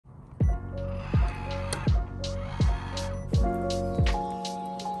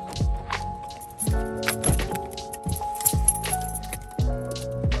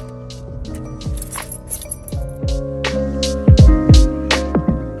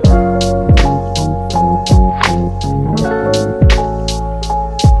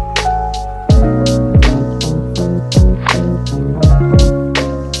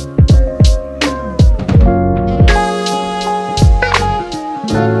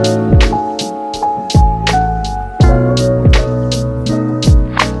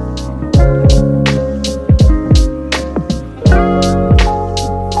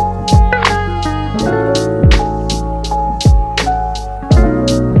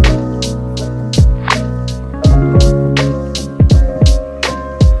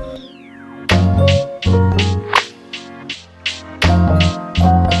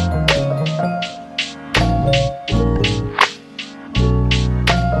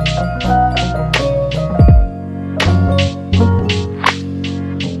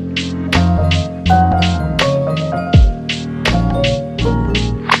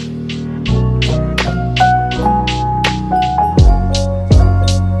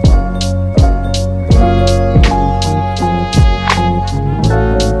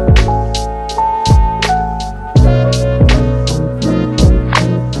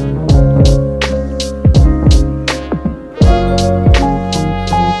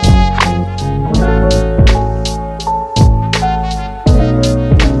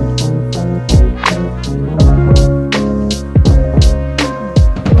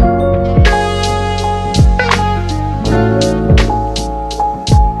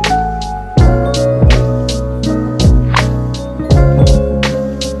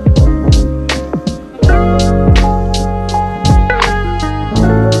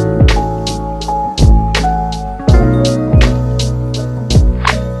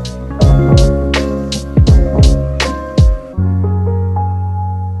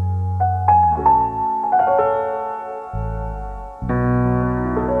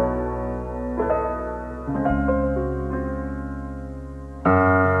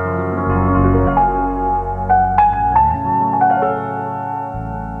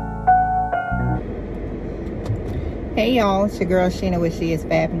Hey y'all, it's your girl Sheena with She Is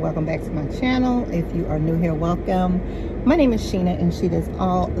Fab, and welcome back to my channel. If you are new here, welcome. My name is Sheena and she does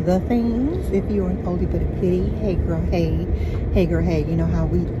all the things. If you're an oldie but a goodie, hey girl, hey. Hey girl, hey, you know how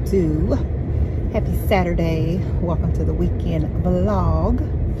we do. Happy Saturday. Welcome to the weekend vlog.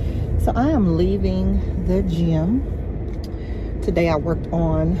 So I am leaving the gym. Today I worked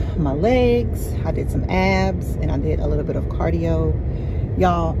on my legs, I did some abs, and I did a little bit of cardio.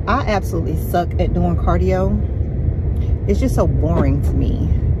 Y'all, I absolutely suck at doing cardio. It's just so boring to me.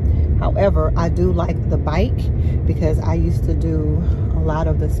 However, I do like the bike because I used to do a lot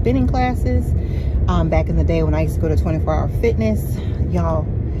of the spinning classes back in the day when I used to go to 24 Hour Fitness. Y'all,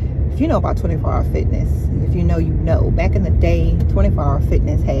 if you know about 24 Hour Fitness, if you know, you know. Back in the day, 24 Hour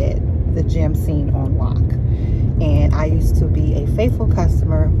Fitness had the gym scene on lock. And I used to be a faithful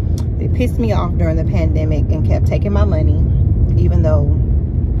customer. They pissed me off during the pandemic and kept taking my money, even though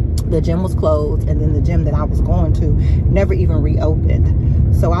the gym was closed, and then the gym that I was going to never even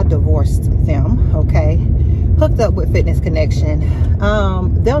reopened. So I divorced them, okay? Hooked up with Fitness Connection.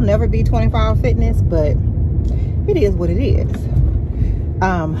 They'll never be 24 Hour Fitness, but it is what it is.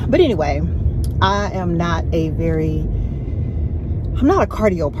 But anyway, I'm not a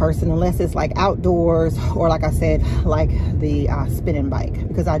cardio person unless it's like outdoors or, like I said, like the spinning bike,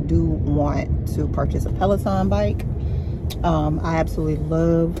 because I do want to purchase a Peloton bike. I absolutely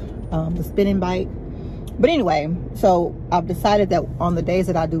love the spinning bike. But anyway, so I've decided that on the days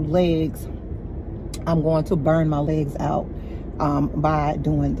that I do legs, I'm going to burn my legs out by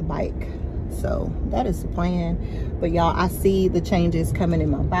doing the bike. So that is the plan. But y'all, I see the changes coming in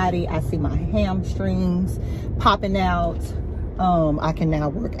my body. I see my hamstrings popping out. I can now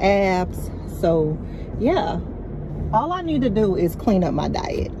work abs. So yeah, all I need to do is clean up my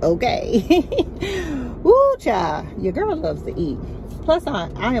diet, okay? Woo, child, your girl loves to eat. Plus, I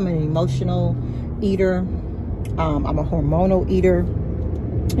am an emotional eater. I'm a hormonal eater.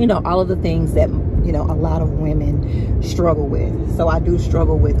 You know, all of the things that, you know, a lot of women struggle with. So I do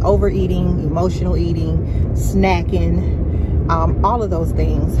struggle with overeating, emotional eating, snacking, all of those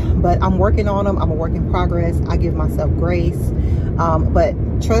things. But I'm working on them. I'm a work in progress. I give myself grace. But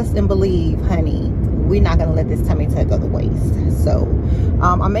trust and believe, honey, we're not going to let this tummy tuck go to waste. So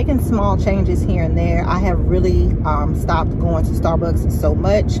I'm making small changes here and there. I have really stopped going to Starbucks so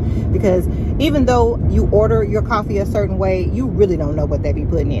much, because even though you order your coffee a certain way, you really don't know what they be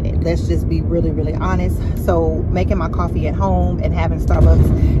putting in it. Let's just be really, really honest. So making my coffee at home and having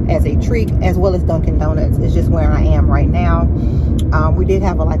Starbucks as a treat, as well as Dunkin' Donuts, is just where I am right now. We did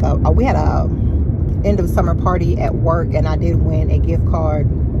have we had a end of summer party at work, and I did win a gift card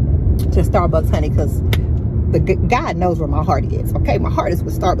to Starbucks, honey, because God knows where my heart is, okay? My heart is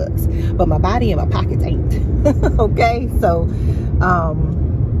with Starbucks, but my body and my pockets ain't. Okay, so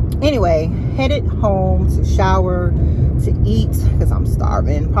anyway, headed home to shower, to eat, because I'm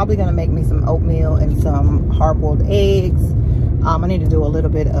starving. Probably gonna make me some oatmeal and some hard-boiled eggs, I need to do a little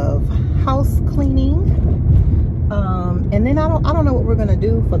bit of house cleaning. And then I don't know what we're gonna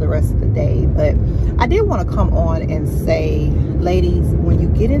do for the rest of the day, but I did want to come on and say, ladies, when you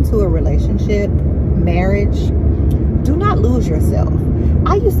get into a relationship, marriage, do not lose yourself.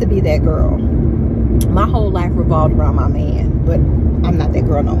 I used to be that girl. My whole life revolved around my man, but I'm not that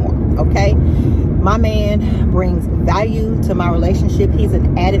girl no more, okay? My man brings value to my relationship. He's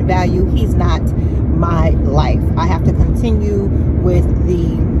an added value. He's not my life. I have to continue with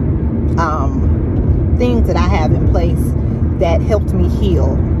the things that I have in place that helped me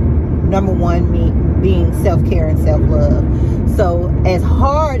heal. Number one, me being self-care and self-love. So as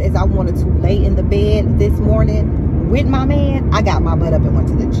hard as I wanted to lay in the bed this morning with my man, I got my butt up and went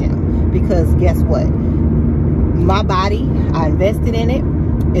to the gym, because guess what? My body, I invested in it.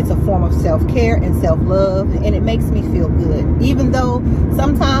 It's a form of self-care and self-love, and it makes me feel good. Even though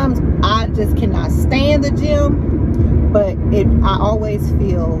sometimes I just cannot stand the gym, but I always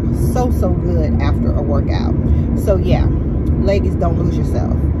feel so good after a workout. So yeah, ladies, don't lose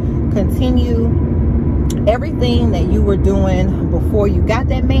yourself. Continue everything that you were doing before you got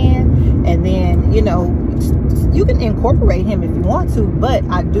that man, and then, you know, you can incorporate him if you want to, but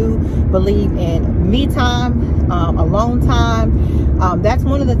I do believe in me time, alone time. That's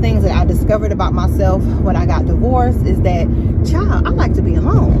one of the things that I discovered about myself when I got divorced, is that, child, I like to be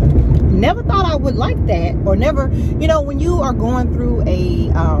alone. Never thought I would like that, or never, you know, when you are going through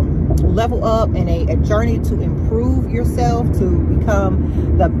a level up and a journey to improve yourself, to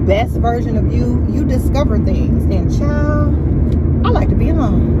become the best version of you, you discover things. And child, I like to be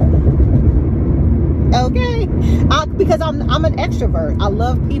alone. Okay, because I'm an extrovert. I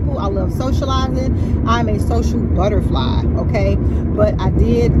love people. I love socializing. I'm a social butterfly. Okay, but I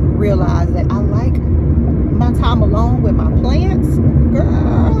did realize that I like my time alone with my plants,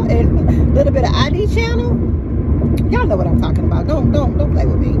 girl, and a little bit of ID channel. Y'all know what I'm talking about. Don't play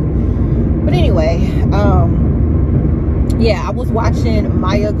with me. But anyway, yeah, I was watching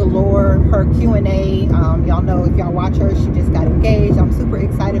Maya Galore, her Q&A. Y'all know, if y'all watch her, she just got engaged. I'm super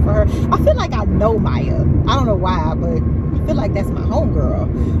excited for her. I feel like I know Maya. I don't know why, but I feel like that's my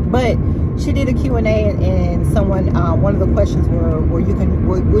homegirl. But she did a Q&A, and someone, one of the questions were, would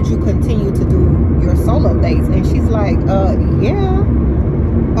you continue to do your solo dates? And she's like, yeah,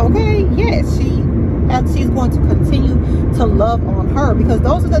 okay, yes, she's going to continue to love on her, because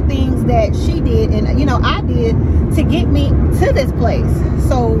those are the things that she did, and you know, I did to get me to this place.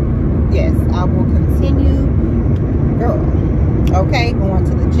 So yes, I will continue, girl. Okay, going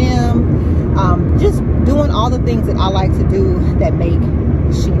to the gym, just doing all the things that I like to do that make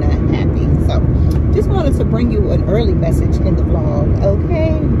Sheena happy. So just wanted to bring you an early message in the vlog,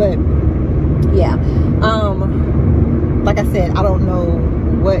 okay? But yeah, like I said, I don't know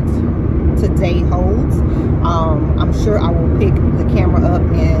what today holds. I'm sure I will pick the camera up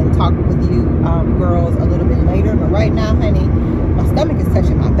and talk with you girls a little bit later, but right now, honey, my stomach is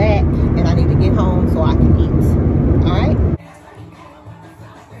touching my back and I need to get home so I can eat. All right.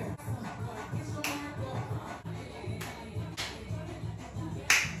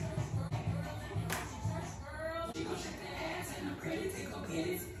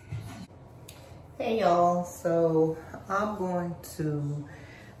 Hey y'all, so I'm going to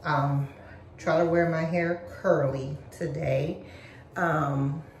try to wear my hair curly today.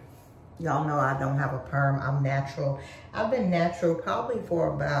 Y'all know I don't have a perm. I'm natural. I've been natural probably for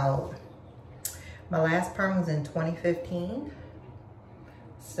about, my last perm was in 2015.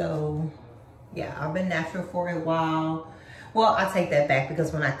 So yeah, I've been natural for a while. Well, I take that back,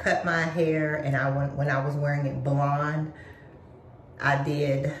 because when I cut my hair and when I was wearing it blonde, I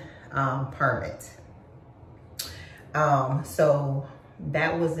did perm it. So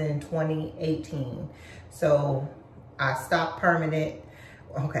that was in 2018. So I stopped perming it.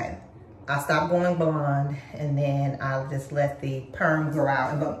 Okay, I stopped going blonde, and then I just let the perm grow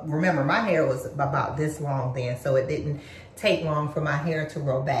out. But remember, my hair was about this long then, so it didn't take long for my hair to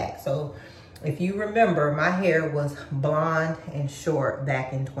grow back. So if you remember, my hair was blonde and short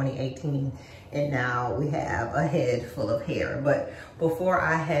back in 2018, and now we have a head full of hair. But before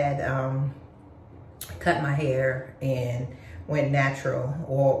I had cut my hair and went natural,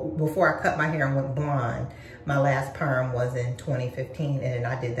 or before I cut my hair and went blonde, my last perm was in 2015, and then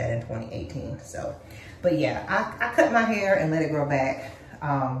I did that in 2018. So, but yeah, I cut my hair and let it grow back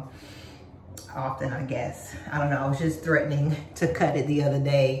often, I guess. I don't know, I was just threatening to cut it the other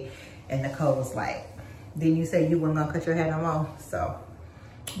day, and Nicole was like, didn't you say you weren't gonna cut your hair no more? So,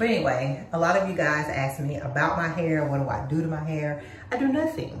 but anyway, a lot of you guys ask me about my hair. What do I do to my hair? I do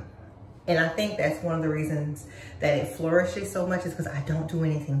nothing. And I think that's one of the reasons that it flourishes so much is because I don't do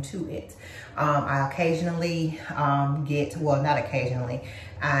anything to it. I occasionally get, well, not occasionally,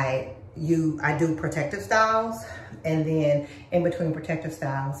 I do protective styles, and then in between protective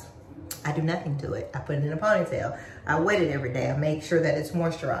styles, I do nothing to it. I put it in a ponytail. I wet it every day. I make sure that it's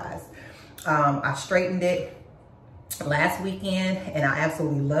moisturized. I straightened it last weekend and I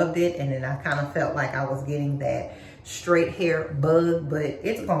absolutely loved it. And then I kind of felt like I was getting that straight hair bug, but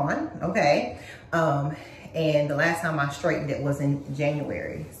it's gone, okay? And the last time I straightened it was in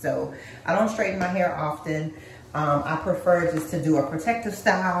January. So I don't straighten my hair often. I prefer just to do a protective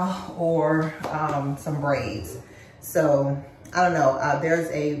style or some braids. So I don't know, there's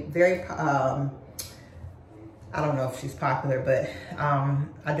a very, I don't know if she's popular, but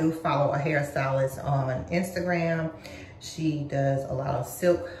I do follow a hairstylist on Instagram. She does a lot of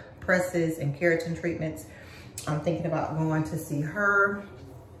silk presses and keratin treatments. I'm thinking about going to see her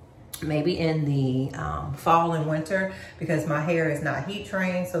maybe in the fall and winter because my hair is not heat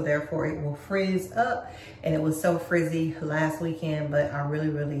trained, so therefore it will frizz up. And it was so frizzy last weekend, but I really,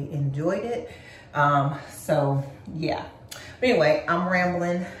 really enjoyed it. So yeah. But anyway, I'm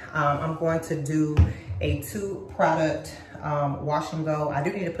rambling. I'm going to do a 2-product wash and go. I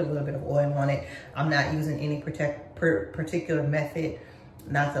do need to put a little bit of oil on it. I'm not using any particular method,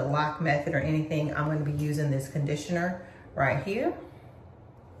 not the lock method or anything. I'm going to be using this conditioner right here.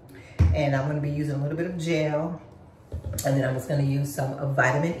 And I'm going to be using a little bit of gel. And then I'm just going to use some of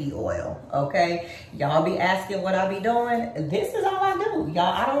vitamin E oil, okay? Y'all be asking what I be doing. This is all I do.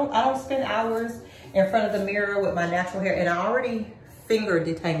 Y'all, I don't spend hours in front of the mirror with my natural hair. And I already finger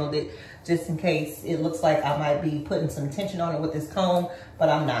detangled it just in case it looks like I might be putting some tension on it with this comb, but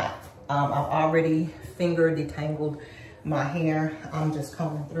I'm not. I've already finger detangled my hair. I'm just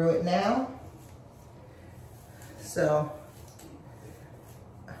combing through it now. So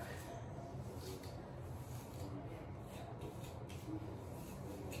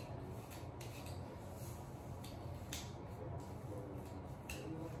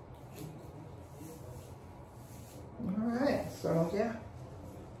so yeah,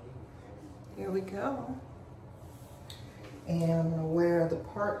 here we go. And I'm gonna wear the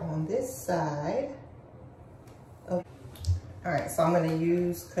part on this side. All right, so I'm gonna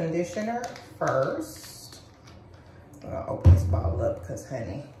use conditioner first. I'm gonna open this bottle up because,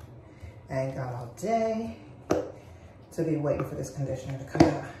 honey, I ain't got all day to be waiting for this conditioner to come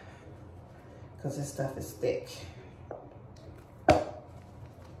out because this stuff is thick.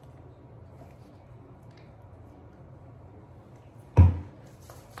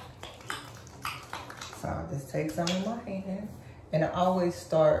 So I just take some in my hand, and I always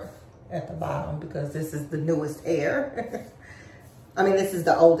start at the bottom because this is the newest hair. I mean, this is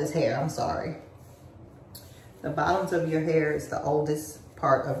the oldest hair, I'm sorry. The bottoms of your hair is the oldest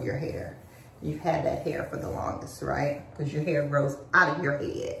part of your hair. You've had that hair for the longest, right? Because your hair grows out of your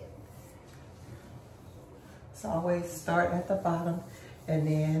head. So I always start at the bottom, and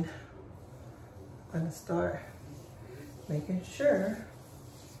then I'm gonna start making sure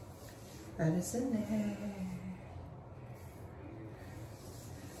that it's in there.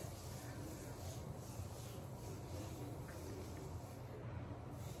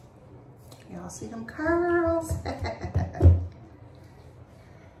 Y'all see them curls?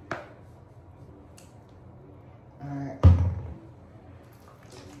 All right.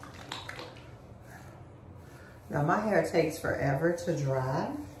 Now my hair takes forever to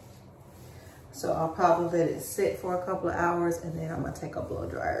dry, so I'll probably let it sit for a couple of hours, and then I'm gonna take a blow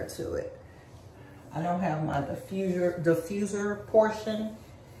dryer to it. I don't have my diffuser portion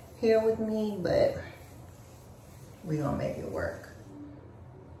here with me, but we're gonna make it work.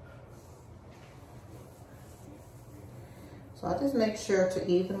 So I just make sure to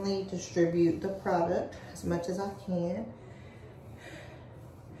evenly distribute the product as much as I can.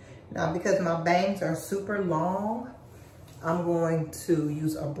 Now, because my bangs are super long, I'm going to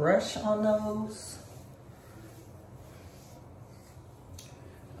use a brush on those.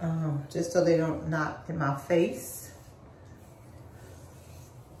 Just so they don't knot in my face.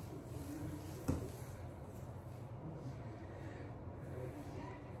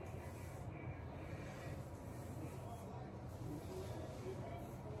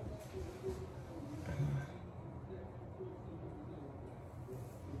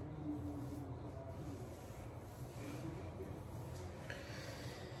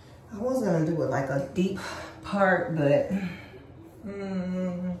 I was gonna do it like a deep part, but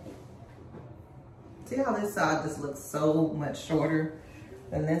see how this side just looks so much shorter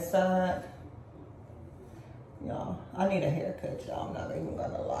than this side? Y'all, I need a haircut, y'all. I'm not even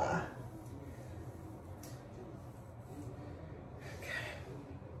gonna lie. Okay.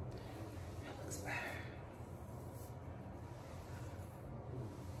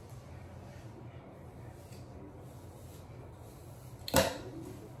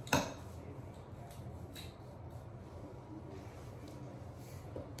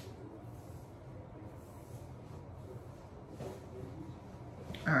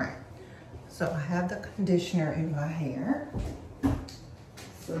 So I have the conditioner in my hair.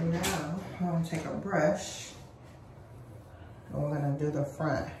 So now I'm gonna take a brush and we're gonna do the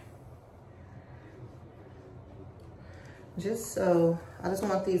front. Just so, I just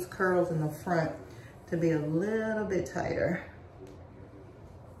want these curls in the front to be a little bit tighter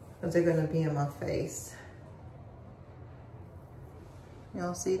because they're gonna be in my face.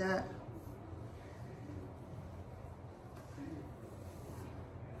 Y'all see that?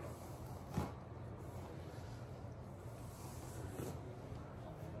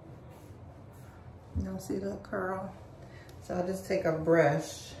 Y'all see that curl? So I'll just take a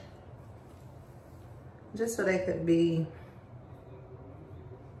brush just so they could be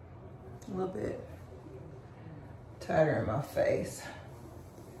a little bit tighter in my face.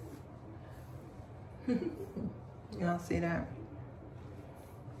 Y'all see that?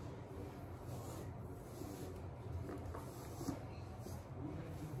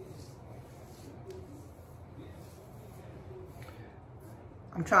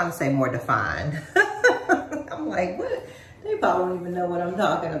 I'm trying to say more defined. I'm like, what? They probably don't even know what I'm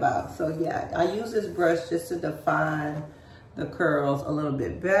talking about. So yeah, I use this brush just to define the curls a little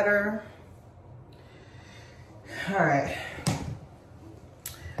bit better. All right.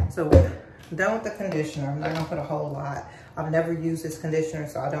 So we're done with the conditioner. I'm not gonna put a whole lot. I've never used this conditioner,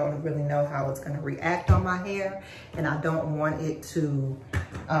 so I don't really know how it's gonna react on my hair. And I don't want it to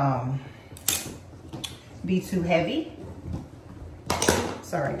be too heavy.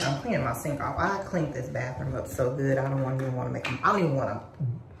 Sorry, I'm cleaning my sink off. I cleaned this bathroom up so good. I don't even want to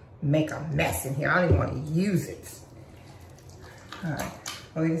make a mess in here. I don't even want to use it. All right,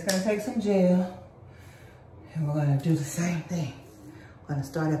 we're just gonna take some gel and we're gonna do the same thing. We're gonna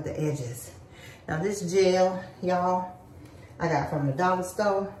start at the edges. Now this gel, y'all, I got from the dollar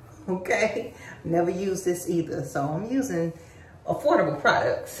store, okay? Never used this either, so I'm using affordable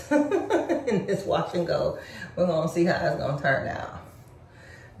products in this wash and go. We're gonna see how it's gonna turn out.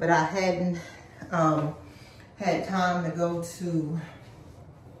 But I hadn't had time to go to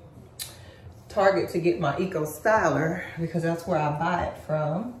Target to get my Eco Styler because that's where I buy it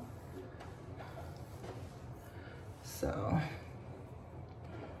from. So.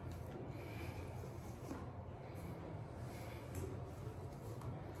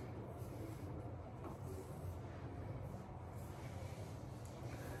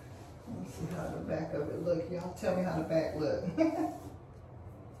 Let's see how the back of it look. Y'all tell me how the back look.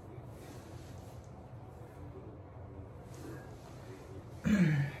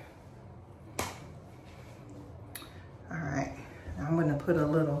 All right, now I'm gonna put a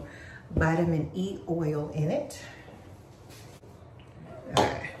little vitamin E oil in it. All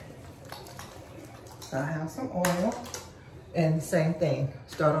right, so I have some oil and same thing.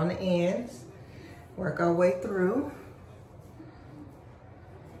 Start on the ends, work our way through.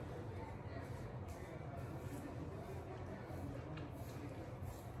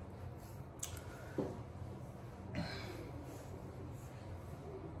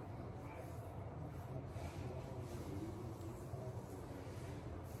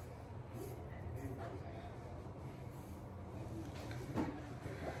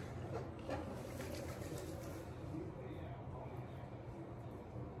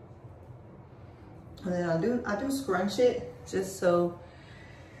 And then I do scrunch it just so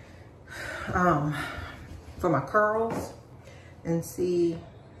for my curls. And see,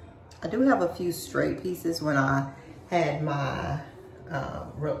 I do have a few straight pieces when I had my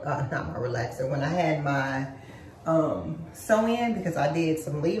not my relaxer, when I had my sew-in, because I did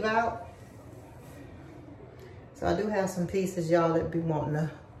some leave out. So I do have some pieces, y'all, that be wanting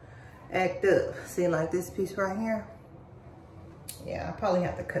to act up. See, like this piece right here. Yeah, I probably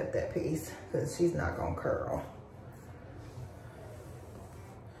have to cut that piece because she's not gonna curl.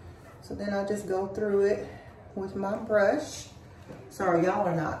 So then I just go through it with my brush. Sorry, y'all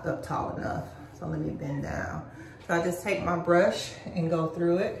are not up tall enough, so let me bend down. So I just take my brush and go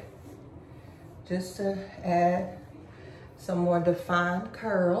through it just to add some more defined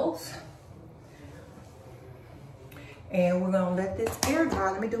curls. And we're gonna let this air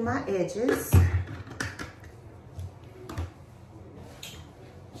dry. Let me do my edges.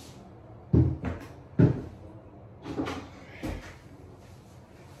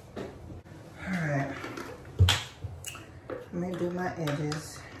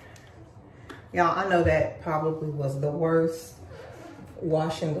 Edges. Y'all, I know that probably was the worst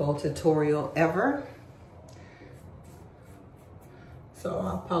wash and go tutorial ever. So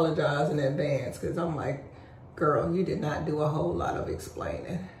I apologize in advance because I'm like, girl, you did not do a whole lot of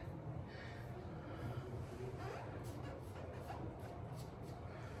explaining.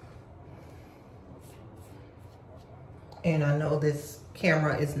 And I know this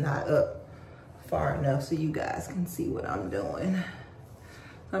camera is not up far enough so you guys can see what I'm doing.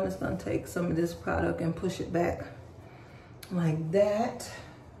 I'm just gonna take some of this product and push it back like that.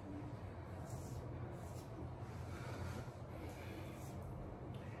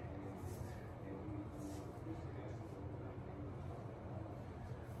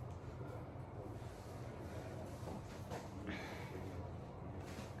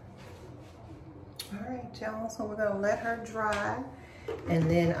 All right, y'all, so we're gonna let her dry,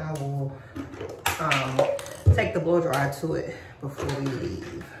 and then I will take the blow dryer to it before we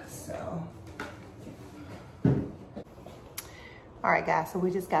leave, so. All right, guys, so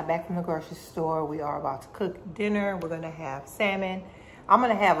we just got back from the grocery store. We are about to cook dinner. We're gonna have salmon. I'm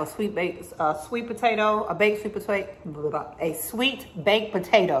gonna have a sweet baked sweet potato.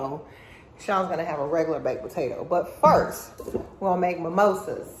 Sean's gonna have a regular baked potato. But first, we're gonna make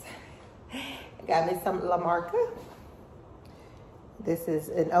mimosas. Got me some La Marca. This is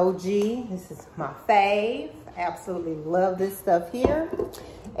an OG. This is my fave. Absolutely love this stuff here.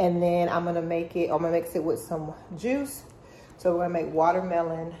 And then I'm gonna mix it with some juice. So we're gonna make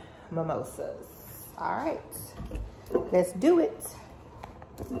watermelon mimosas. All right, let's do it.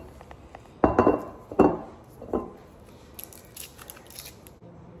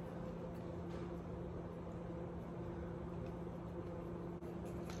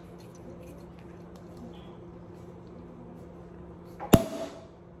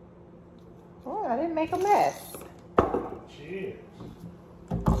 Oh, I didn't make a mess. Cheers.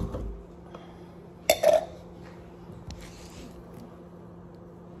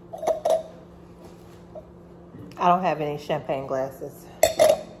 I don't have any champagne glasses.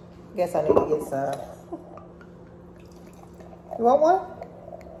 Guess I need to get some. You want one?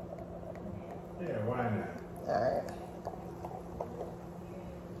 Yeah, why not? All right.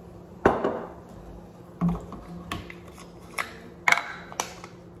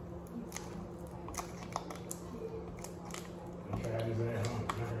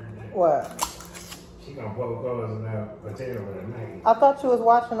 What? She gonna poke holes in that potato with a knife. I thought you was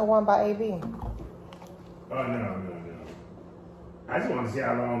watching the one by AB. Oh, no. I just want to see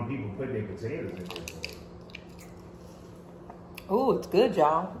how long people put their potatoes in there. Ooh, it's good,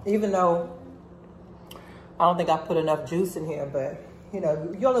 y'all. Even though I don't think I put enough juice in here, but you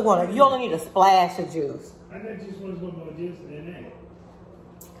know, you only need a splash of juice. I thought you supposed to put more juice in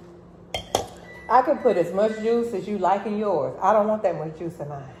that. I can put as much juice as you like in yours. I don't want that much juice in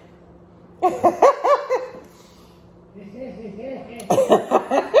mine.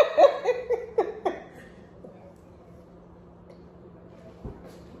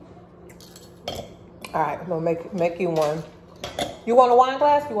 All right, I'm gonna make you one. You want a wine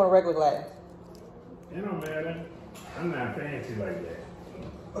glass? Or you want a regular glass? It don't matter. I'm not fancy like that.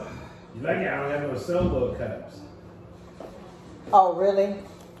 You like it? I don't have no solo cups. Oh, really?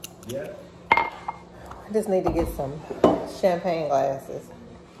 Yep. I just need to get some champagne glasses.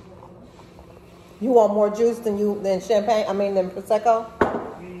 You want more juice than champagne? I mean, than Prosecco?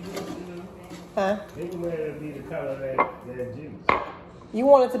 Huh? They would rather be the color of that juice. You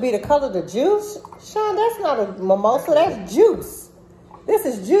want it to be the color of the juice? Sean, that's not a mimosa, that's juice. This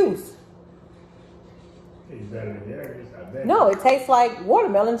is juice. Tastes better than theirs, I bet. No, it tastes like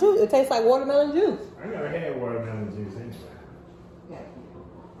watermelon juice. It tastes like watermelon juice. I never had watermelon juice anyway. Yeah.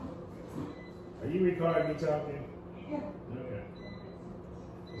 Are you recording me talking? Yeah. Okay.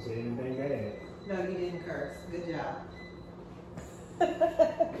 You say anything bad? No, you didn't curse. Good job.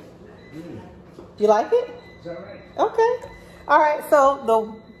 You like it? It's all right. Okay. All right, so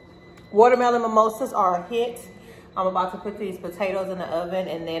the watermelon mimosas are a hit. I'm about to put these potatoes in the oven,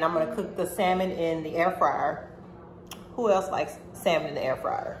 and then I'm gonna cook the salmon in the air fryer. Who else likes salmon in the air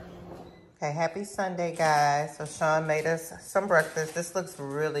fryer? Okay, happy Sunday, guys. So Sean made us some breakfast. This looks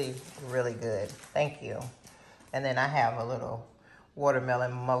really, really good. Thank you. And then I have a little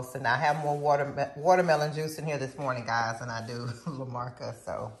watermelon mimosa. Now I have more watermelon juice in here this morning, guys, than I do La Marca.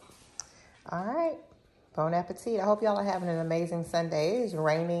 So, all right. Bon appetit. I hope y'all are having an amazing Sunday. It's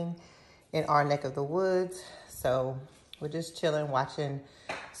raining in our neck of the woods. So we're just chilling, watching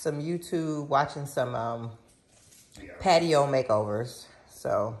some YouTube, watching some patio makeovers.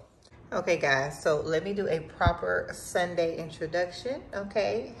 So, okay, guys. So let me do a proper Sunday introduction.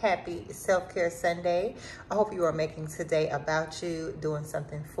 Okay. Happy Self-Care Sunday. I hope you are making today about you, doing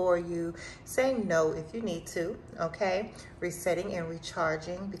something for you, saying no if you need to. Okay. Resetting and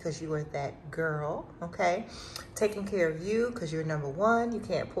recharging because you are that girl. Okay. Taking care of you because you're number one. You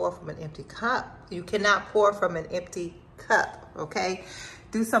can't pour from an empty cup. You cannot pour from an empty cup. Okay.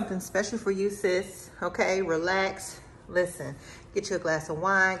 Do something special for you, sis. Okay. Relax. listen, get you a glass of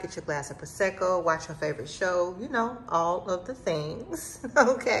wine, get you a glass of Prosecco, watch your favorite show, you know, all of the things,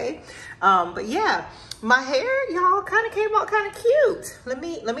 okay? But yeah, my hair, y'all, kind of came out kind of cute. Let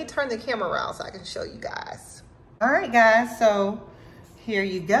me turn the camera around so I can show you guys. All right, guys, so here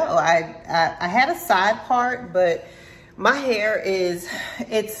you go. I had a side part, but my hair is,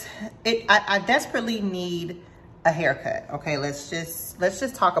 I desperately need a haircut. Okay, let's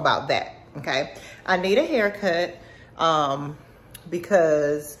just talk about that. Okay, I need a haircut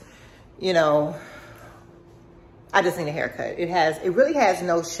because, you know, I just need a haircut. It really has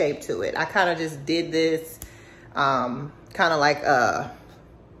no shape to it. I kind of just did this kind of like a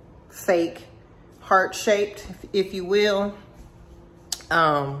fake heart shaped, if you will.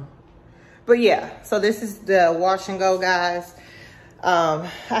 But yeah, so this is the wash and go, guys. I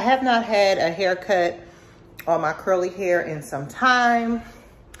have not had a haircut on my curly hair in some time.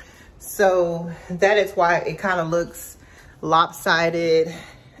 So that is why it kind of looks lopsided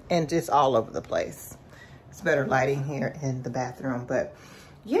and just all over the place. It's better lighting here in the bathroom. But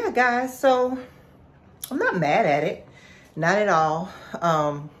yeah, guys, so I'm not mad at it. Not at all.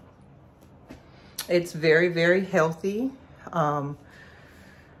 It's very, very healthy. I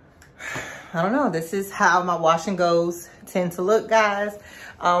don't know. This is how my wash and goes tend to look, guys.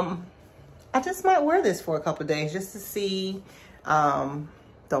 I just might wear this for a couple of days just to see.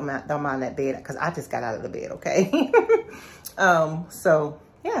 Don't mind that bed because I just got out of the bed, okay? So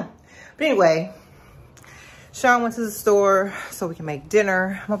yeah. But anyway, Sean went to the store so we can make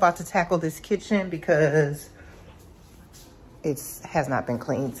dinner. I'm about to tackle this kitchen because it has not been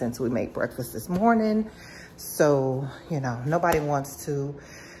cleaned since we made breakfast this morning. So, you know, nobody wants to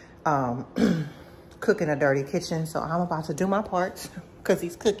cook in a dirty kitchen. So I'm about to do my part because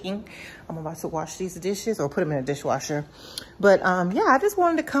he's cooking. I'm about to wash these dishes or put them in a dishwasher. But yeah, I just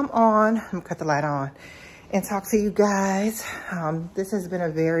wanted to come on. I'm gonna cut the light on and talk to you guys. This has been a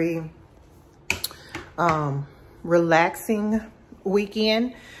very relaxing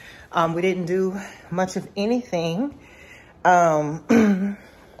weekend. We didn't do much of anything.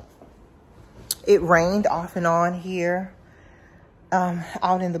 It rained off and on here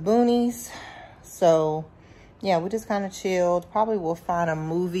out in the boonies. So yeah, we just kind of chilled. Probably we'll find a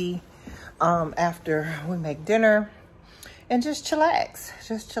movie after we make dinner and just chillax.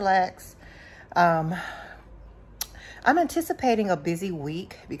 Just chillax. I'm anticipating a busy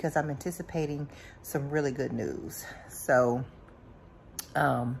week because I'm anticipating some really good news. So,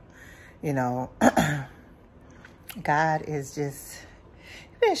 you know, God is just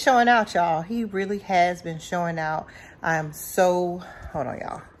been showing out, y'all. He really has been showing out. I'm so, hold on,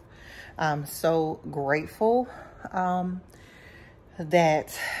 y'all. I'm so grateful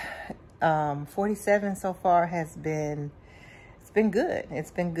that 47 so far has been, it's been good.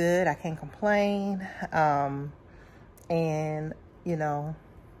 It's been good. I can't complain. And, you know,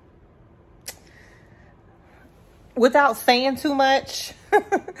 without saying too much,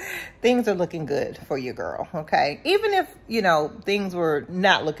 things are looking good for your girl, okay? Even if, you know, things were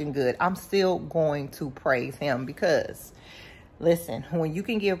not looking good, I'm still going to praise him because, listen, when you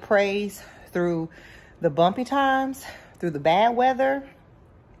can give praise through the bumpy times, through the bad weather,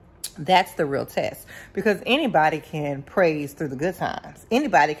 that's the real test. Because anybody can praise through the good times.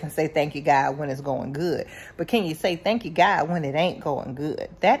 Anybody can say thank you, God, when it's going good. But can you say thank you, God, when it ain't going good?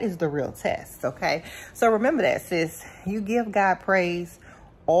 That is the real test, okay? So remember that, sis. You give God praise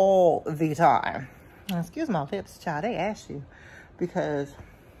all the time. Excuse my lips, child. They asked you. Because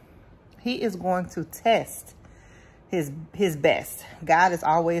he is going to test his best. God is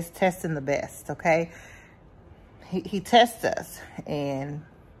always testing the best, okay? He tests us and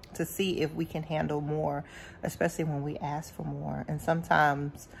to see if we can handle more, especially when we ask for more. And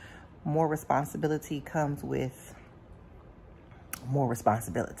sometimes more responsibility comes with more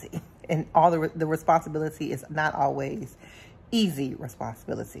responsibility. And all the responsibility is not always easy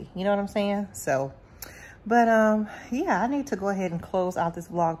responsibility. You know what I'm saying? So, but yeah, I need to go ahead and close out this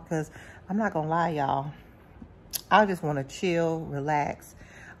vlog because I'm not gonna lie, y'all. I just want to chill, relax.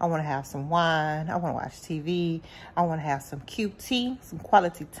 I want to have some wine. I want to watch TV. I want to have some QT, some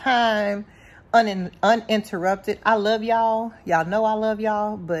quality time, uninterrupted. I love y'all. Y'all know I love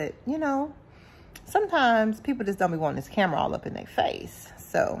y'all. But, you know, sometimes people just don't be wanting this camera all up in their face.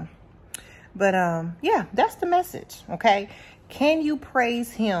 So, but, yeah, that's the message, okay? Can you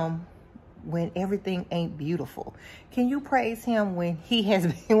praise him when everything ain't beautiful? Can you praise him when he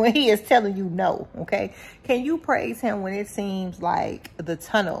is telling you no, okay? Can you praise him when it seems like the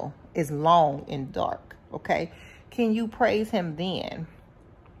tunnel is long and dark, okay? Can you praise him then?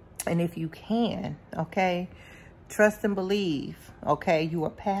 And if you can, okay, trust and believe, okay, you are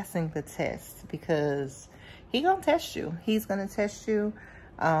passing the test because He gonna test you. He's gonna test you.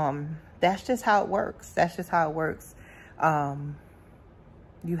 That's just how it works. That's just how it works.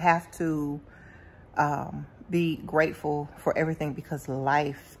 You have to be grateful for everything, because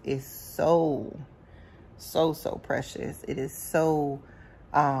life is so precious. It is so,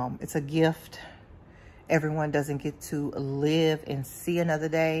 it's a gift. Everyone doesn't get to live and see another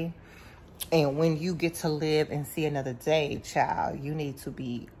day. And when you get to live and see another day, child, you need to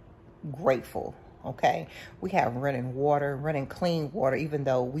be grateful. Okay, we have running water, running clean water, even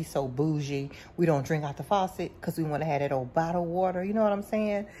though we so bougie, we don't drink out the faucet because we want to have that old bottled water. You know what I'm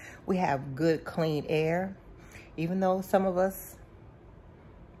saying? We have good, clean air, even though some of us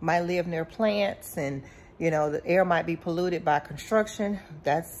might live near plants and, you know, the air might be polluted by construction.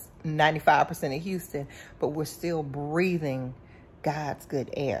 That's 95% of Houston, but we're still breathing God's good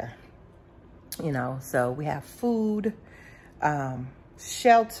air. You know, so we have food,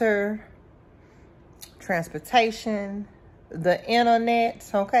 shelter, transportation, the internet,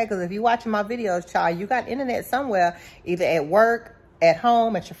 okay? Because if you're watching my videos, child, you got internet somewhere, either at work, at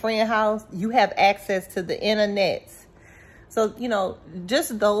home, at your friend's house. You have access to the internet. So, you know,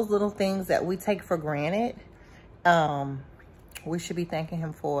 just those little things that we take for granted, we should be thanking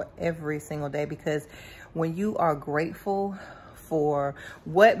him for every single day, because when you are grateful for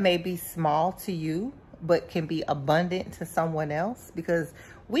what may be small to you, but can be abundant to someone else, because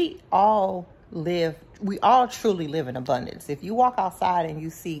we all truly live in abundance. If you walk outside and you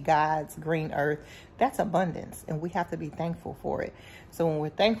see God's green earth, that's abundance, and we have to be thankful for it. So when we're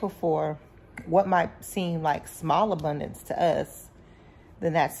thankful for what might seem like small abundance to us,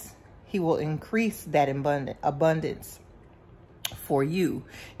 then he will increase that abundance for you.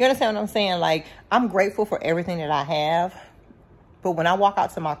 You understand what I'm saying? Like, I'm grateful for everything that I have, but when I walk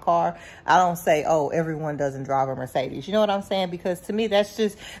out to my car, I don't say, oh, everyone doesn't drive a Mercedes. You know what I'm saying? Because to me,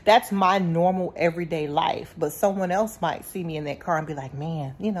 that's my normal everyday life. But someone else might see me in that car and be like,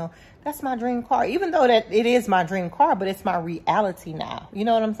 man, you know, that's my dream car. Even though that it is my dream car, but it's my reality now. You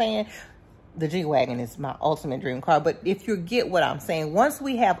know what I'm saying? The G-Wagon is my ultimate dream car. But if you get what I'm saying, once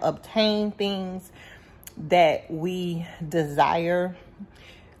we have obtained things that we desire,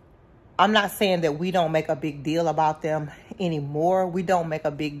 I'm not saying that we don't make a big deal about them anymore. We don't make a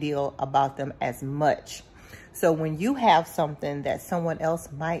big deal about them as much. So when you have something that someone else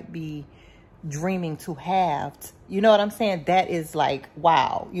might be dreaming to have, you know what I'm saying? That is like,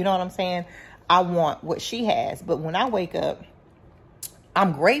 wow. You know what I'm saying? I want what she has. But when I wake up,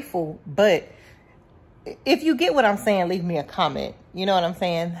 I'm grateful. But if you get what I'm saying, leave me a comment. You know what I'm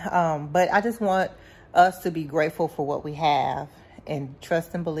saying? But I just want us to be grateful for what we have. And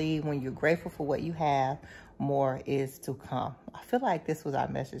trust and believe, when you're grateful for what you have, more is to come. I feel like this was our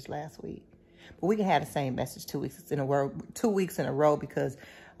message last week. But we can have the same message 2 weeks in a row, 2 weeks in a row, because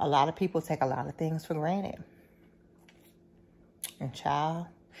a lot of people take a lot of things for granted. And child,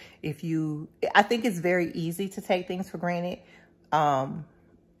 I think it's very easy to take things for granted, and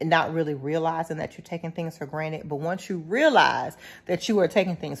not really realizing that you're taking things for granted. But once you realize that you are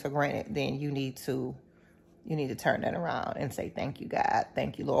taking things for granted, then you need to turn that around and say, thank you, God.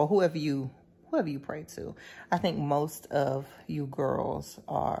 Thank you, Lord. Whoever you pray to. I think most of you girls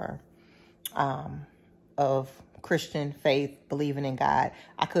are of Christian faith, believing in God.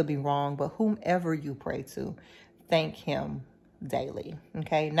 I could be wrong, but whomever you pray to, thank him daily.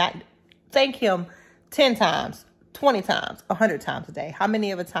 Okay? Not thank him 10 times, 20 times, 100 times a day. How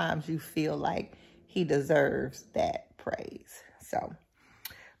many of the times you feel like he deserves that praise? So,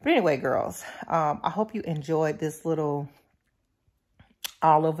 but anyway, girls, I hope you enjoyed this little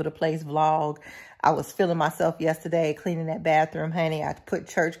all over the place vlog. I was feeling myself yesterday, cleaning that bathroom, honey. I put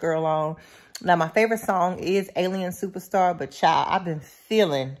Church Girl on. Now, my favorite song is Alien Superstar, but child, I've been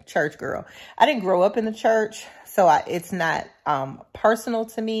feeling Church Girl. I didn't grow up in the church, so it's not personal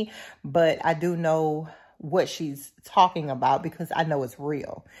to me, but I do know what she's talking about, because I know it's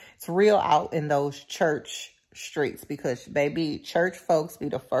real. It's real out in those church streets, because baby, church folks be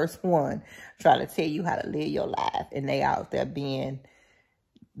the first one trying to tell you how to live your life, and they out there being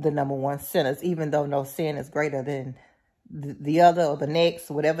the #1 sinners, even though no sin is greater than the other or the next,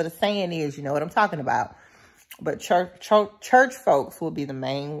 whatever the saying is. You know what I'm talking about. But church folks will be the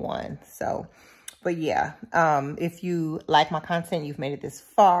main one. So, but yeah, if you like my content, you've made it this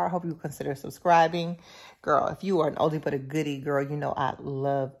far, I hope you consider subscribing. Girl, if you are an oldie but a goodie, girl, you know I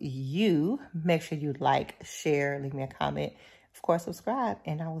love you. Make sure you like, share, leave me a comment. Of course, subscribe,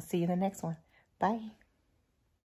 and I will see you in the next one. Bye.